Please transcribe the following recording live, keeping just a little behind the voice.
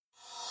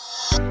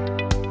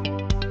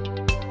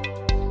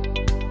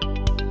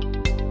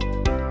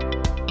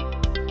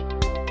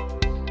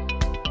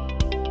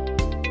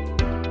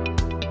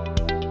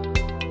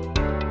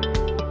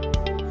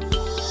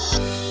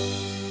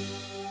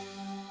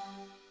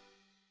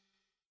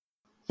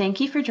Thank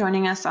you for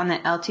joining us on the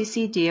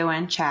LTC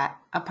DON Chat,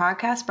 a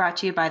podcast brought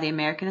to you by the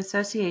American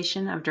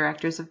Association of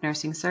Directors of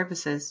Nursing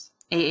Services,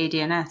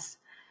 AADNS.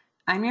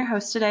 I'm your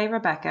host today,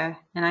 Rebecca,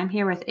 and I'm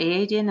here with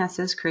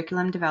AADNS's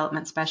Curriculum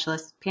Development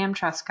Specialist, Pam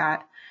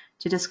Truscott,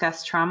 to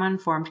discuss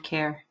trauma-informed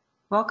care.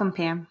 Welcome,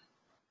 Pam.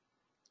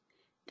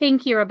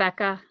 Thank you,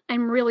 Rebecca.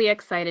 I'm really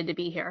excited to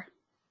be here.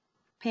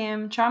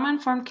 Pam,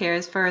 trauma-informed care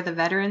is for the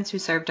veterans who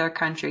served our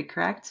country,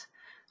 correct?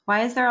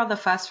 Why is there all the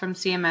fuss from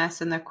CMS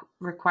and the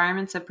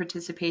requirements of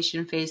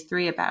participation phase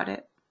 3 about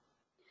it?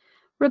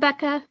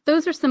 Rebecca,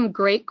 those are some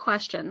great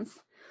questions.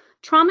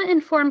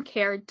 Trauma-informed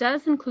care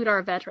does include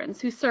our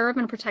veterans who serve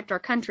and protect our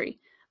country,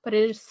 but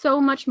it is so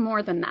much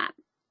more than that.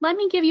 Let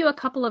me give you a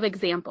couple of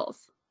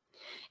examples.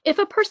 If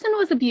a person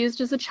was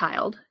abused as a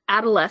child,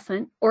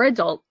 adolescent, or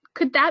adult,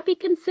 could that be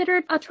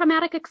considered a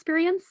traumatic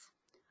experience?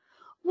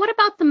 What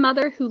about the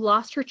mother who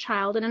lost her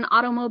child in an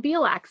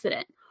automobile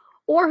accident,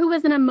 or who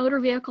was in a motor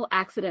vehicle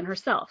accident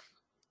herself?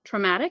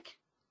 Traumatic?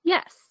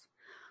 Yes.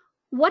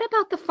 What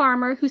about the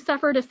farmer who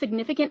suffered a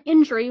significant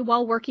injury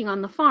while working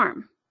on the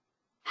farm?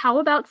 How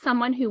about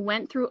someone who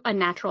went through a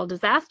natural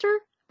disaster,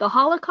 the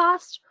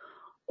Holocaust,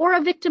 or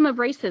a victim of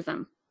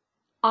racism?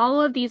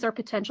 All of these are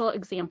potential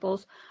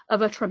examples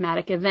of a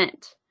traumatic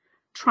event.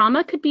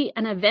 Trauma could be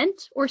an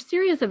event or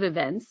series of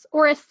events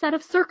or a set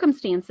of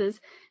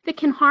circumstances that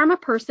can harm a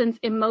person's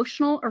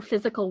emotional or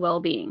physical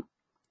well-being.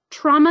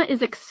 Trauma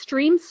is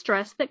extreme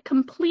stress that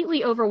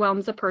completely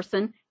overwhelms a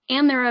person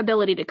and their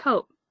ability to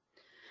cope.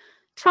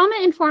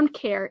 Trauma-informed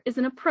care is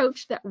an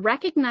approach that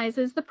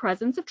recognizes the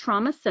presence of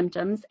trauma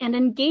symptoms and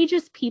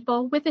engages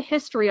people with a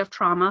history of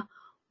trauma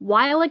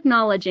while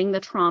acknowledging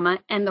the trauma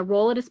and the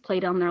role it has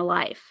played on their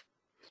life.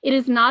 It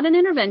is not an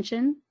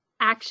intervention,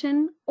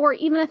 action, or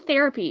even a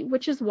therapy,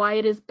 which is why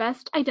it is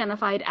best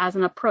identified as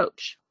an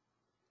approach.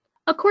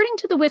 According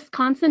to the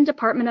Wisconsin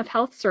Department of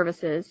Health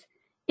Services,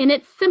 in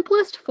its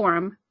simplest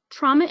form,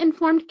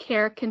 trauma-informed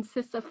care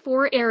consists of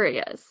 4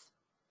 areas: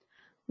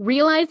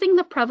 realizing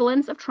the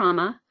prevalence of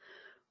trauma,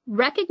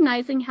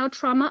 recognizing how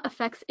trauma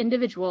affects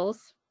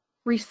individuals,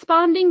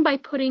 responding by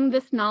putting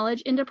this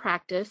knowledge into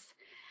practice,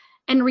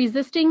 and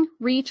resisting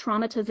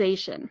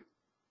re-traumatization.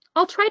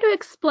 I'll try to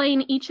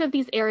explain each of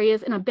these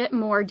areas in a bit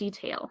more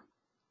detail.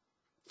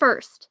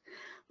 First,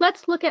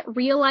 let's look at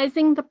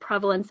realizing the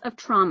prevalence of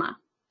trauma.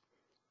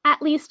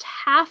 At least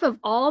half of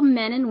all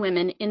men and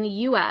women in the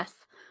U.S.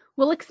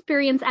 will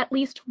experience at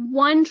least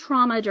one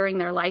trauma during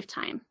their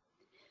lifetime.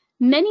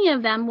 Many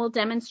of them will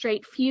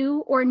demonstrate few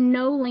or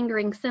no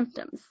lingering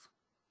symptoms.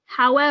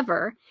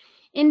 However,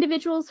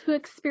 individuals who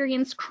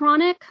experience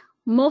chronic,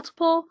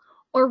 multiple,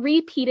 or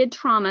repeated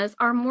traumas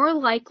are more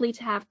likely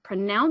to have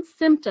pronounced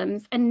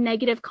symptoms and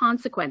negative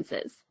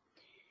consequences.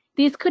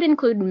 These could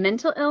include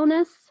mental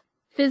illness,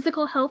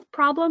 physical health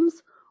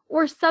problems,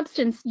 or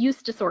substance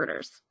use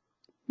disorders.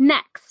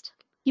 Next,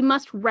 you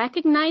must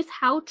recognize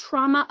how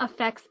trauma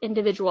affects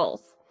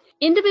individuals.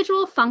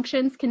 Individual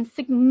functions can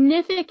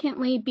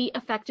significantly be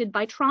affected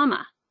by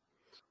trauma.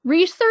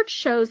 Research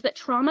shows that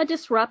trauma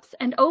disrupts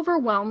and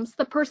overwhelms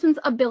the person's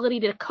ability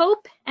to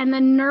cope and the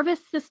nervous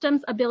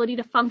system's ability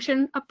to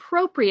function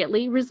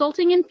appropriately,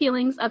 resulting in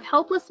feelings of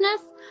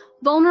helplessness,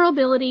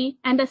 vulnerability,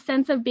 and a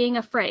sense of being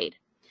afraid.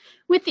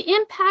 With the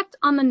impact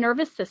on the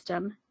nervous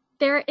system,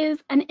 there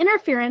is an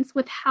interference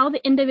with how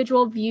the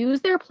individual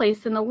views their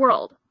place in the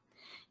world,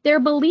 their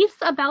beliefs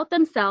about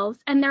themselves,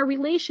 and their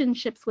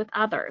relationships with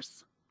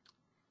others.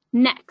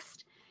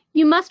 Next,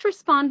 you must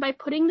respond by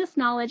putting this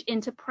knowledge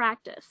into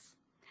practice.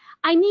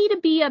 I need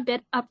to be a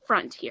bit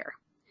upfront here.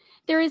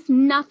 There is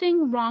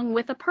nothing wrong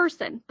with a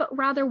person, but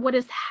rather what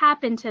has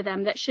happened to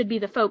them that should be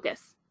the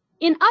focus.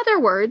 In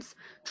other words,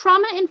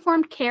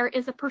 trauma-informed care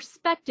is a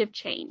perspective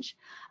change,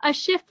 a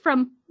shift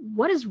from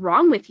what is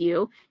wrong with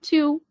you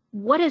to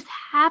what has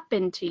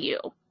happened to you.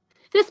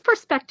 This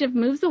perspective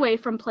moves away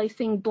from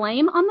placing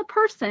blame on the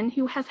person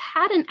who has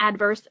had an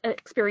adverse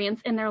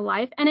experience in their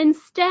life and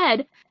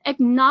instead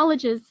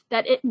acknowledges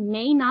that it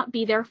may not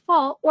be their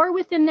fault or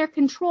within their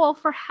control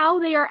for how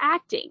they are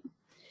acting.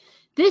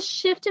 This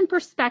shift in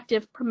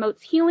perspective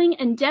promotes healing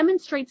and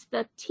demonstrates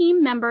that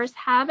team members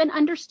have an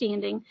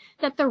understanding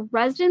that the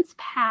resident's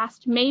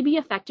past may be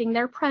affecting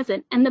their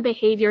present and the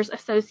behaviors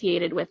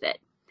associated with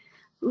it.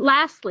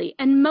 Lastly,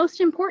 and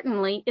most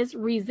importantly, is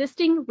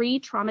resisting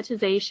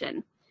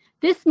re-traumatization.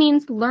 This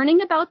means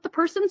learning about the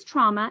person's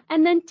trauma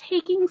and then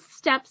taking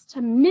steps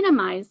to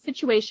minimize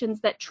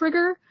situations that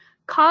trigger,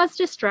 cause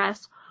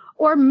distress,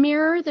 or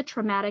mirror the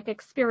traumatic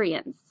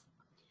experience.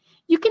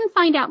 You can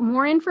find out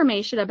more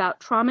information about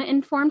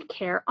trauma-informed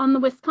care on the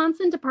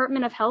Wisconsin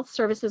Department of Health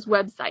Services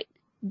website,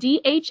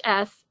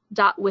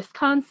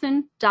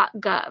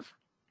 dhs.wisconsin.gov.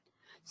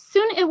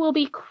 Soon it will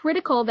be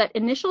critical that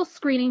initial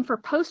screening for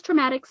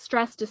post-traumatic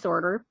stress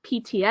disorder,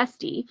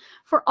 PTSD,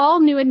 for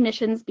all new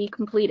admissions be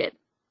completed.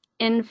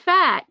 In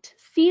fact,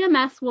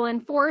 CMS will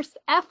enforce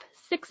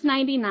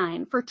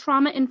F-699 for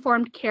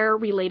trauma-informed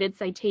care-related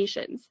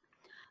citations.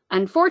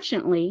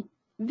 Unfortunately,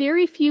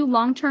 very few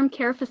long-term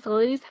care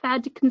facilities have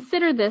had to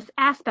consider this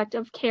aspect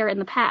of care in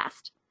the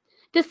past.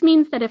 This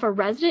means that if a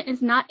resident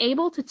is not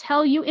able to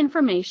tell you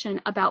information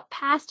about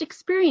past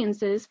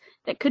experiences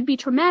that could be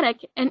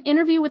traumatic, an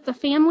interview with the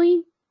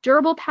family,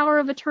 durable power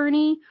of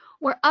attorney,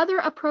 or other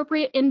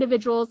appropriate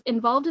individuals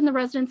involved in the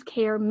resident's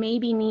care may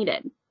be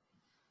needed.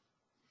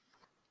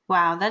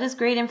 Wow, that is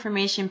great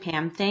information,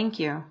 Pam. Thank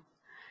you.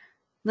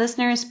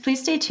 Listeners,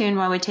 please stay tuned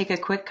while we take a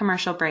quick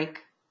commercial break.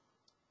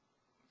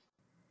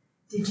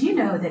 Did you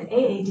know that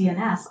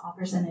AADNS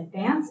offers an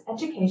advanced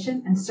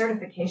education and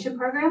certification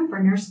program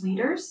for nurse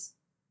leaders?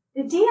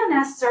 The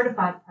DNS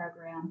Certified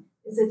Program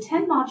is a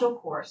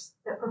 10-module course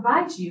that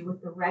provides you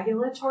with the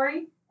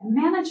regulatory and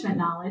management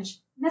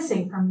knowledge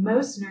missing from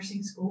most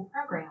nursing school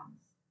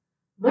programs.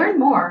 Learn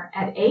more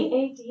at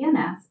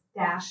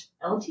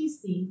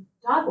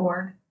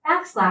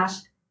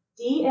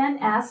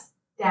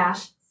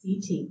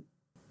aadns-ltc.org/DNS-CT.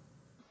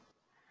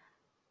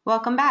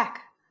 Welcome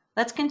back.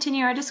 Let's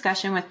continue our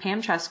discussion with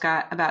Pam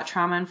Truscott about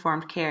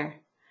trauma-informed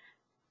care.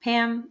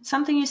 Pam,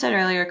 something you said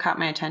earlier caught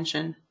my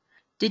attention.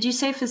 Did you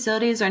say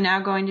facilities are now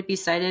going to be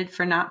cited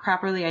for not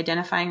properly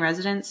identifying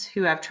residents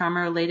who have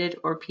trauma-related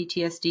or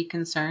PTSD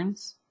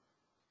concerns?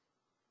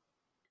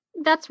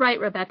 That's right,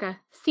 Rebecca.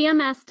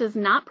 CMS does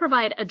not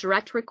provide a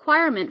direct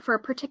requirement for a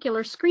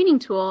particular screening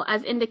tool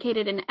as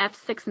indicated in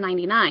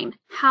F699.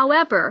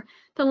 However,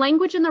 the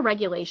language in the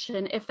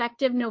regulation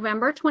effective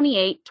November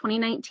 28,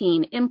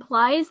 2019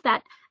 implies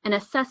that an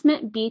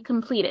assessment be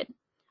completed.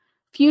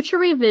 Future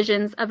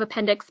revisions of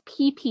Appendix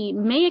PP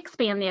may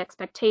expand the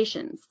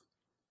expectations.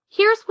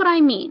 Here's what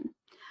I mean.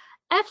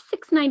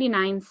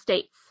 F699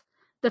 states,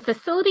 the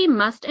facility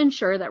must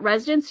ensure that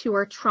residents who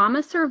are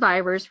trauma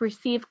survivors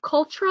receive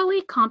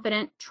culturally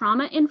competent,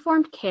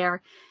 trauma-informed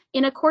care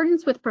in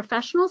accordance with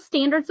professional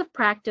standards of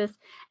practice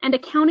and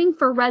accounting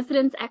for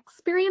residents'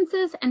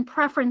 experiences and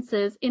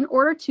preferences in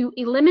order to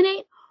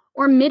eliminate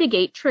or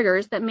mitigate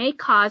triggers that may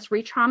cause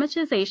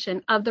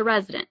re-traumatization of the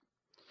resident.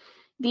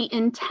 The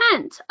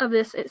intent of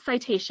this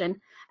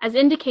citation, as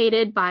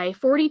indicated by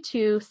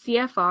 42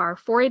 CFR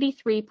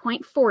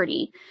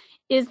 483.40,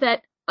 is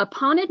that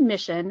upon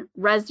admission,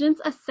 residents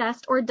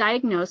assessed or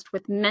diagnosed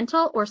with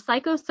mental or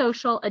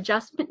psychosocial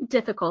adjustment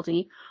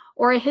difficulty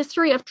or a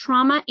history of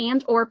trauma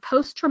and/or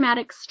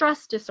post-traumatic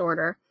stress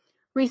disorder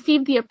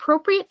receive the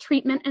appropriate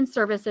treatment and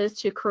services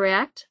to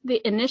correct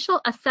the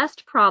initial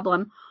assessed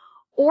problem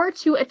or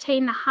to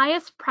attain the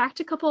highest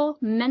practicable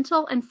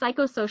mental and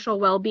psychosocial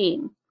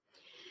well-being.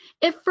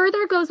 It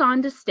further goes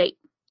on to state,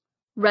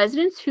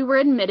 residents who were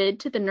admitted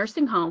to the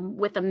nursing home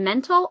with a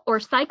mental or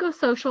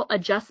psychosocial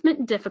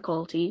adjustment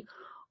difficulty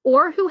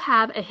or who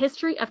have a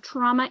history of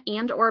trauma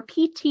and/or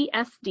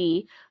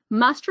PTSD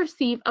must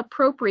receive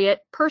appropriate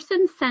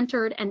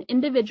person-centered and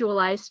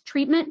individualized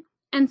treatment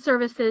and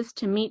services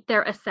to meet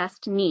their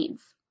assessed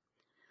needs.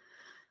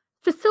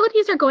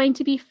 Facilities are going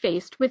to be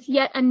faced with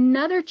yet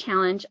another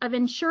challenge of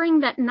ensuring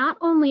that not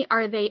only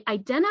are they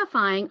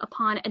identifying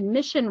upon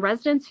admission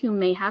residents who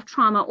may have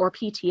trauma or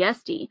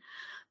PTSD,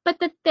 but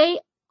that they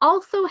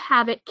also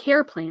have it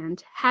care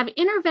planned, have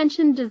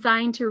intervention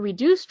designed to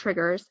reduce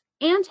triggers,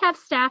 and have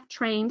staff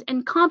trained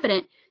and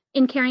competent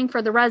in caring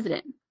for the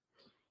resident.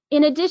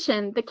 In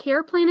addition, the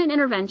care plan and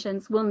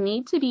interventions will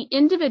need to be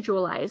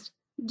individualized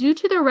due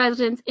to the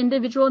resident's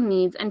individual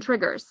needs and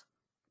triggers.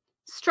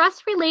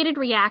 Stress-related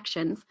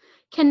reactions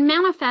can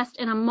manifest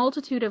in a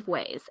multitude of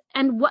ways,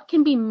 and what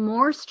can be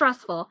more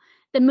stressful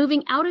than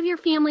moving out of your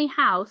family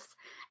house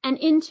and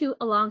into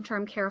a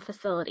long-term care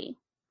facility?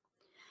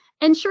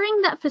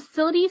 Ensuring that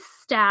facility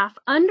staff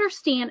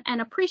understand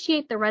and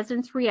appreciate the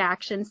residents'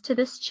 reactions to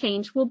this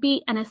change will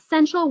be an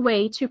essential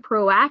way to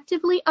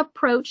proactively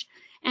approach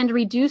and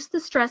reduce the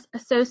stress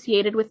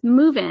associated with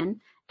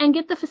move-in and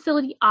get the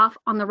facility off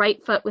on the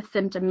right foot with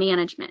symptom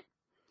management.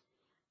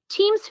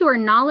 Teams who are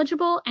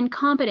knowledgeable and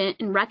competent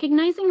in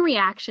recognizing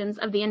reactions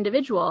of the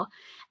individual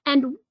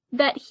and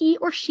that he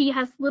or she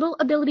has little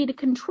ability to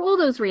control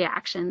those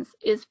reactions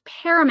is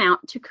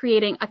paramount to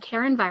creating a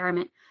care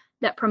environment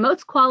that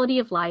promotes quality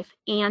of life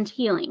and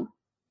healing.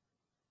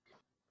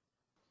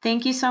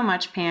 Thank you so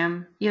much,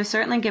 Pam. You have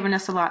certainly given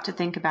us a lot to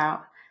think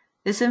about.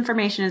 This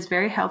information is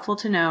very helpful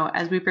to know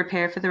as we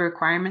prepare for the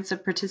requirements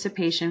of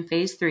participation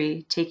Phase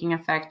 3 taking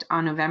effect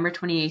on November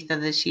 28th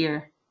of this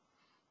year.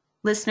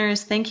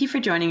 Listeners, thank you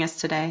for joining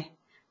us today.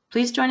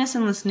 Please join us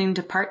in listening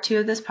to Part 2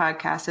 of this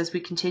podcast as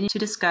we continue to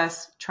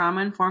discuss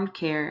trauma-informed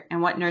care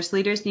and what nurse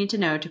leaders need to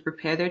know to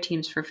prepare their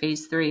teams for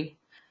Phase 3.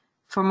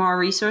 For more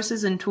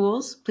resources and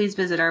tools, please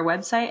visit our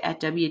website at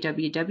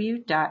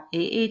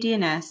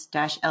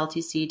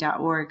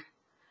www.aadns-ltc.org.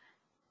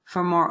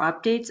 For more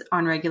updates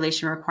on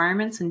regulation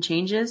requirements and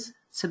changes,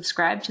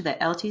 subscribe to the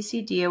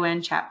LTC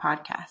DON Chat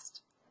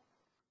podcast.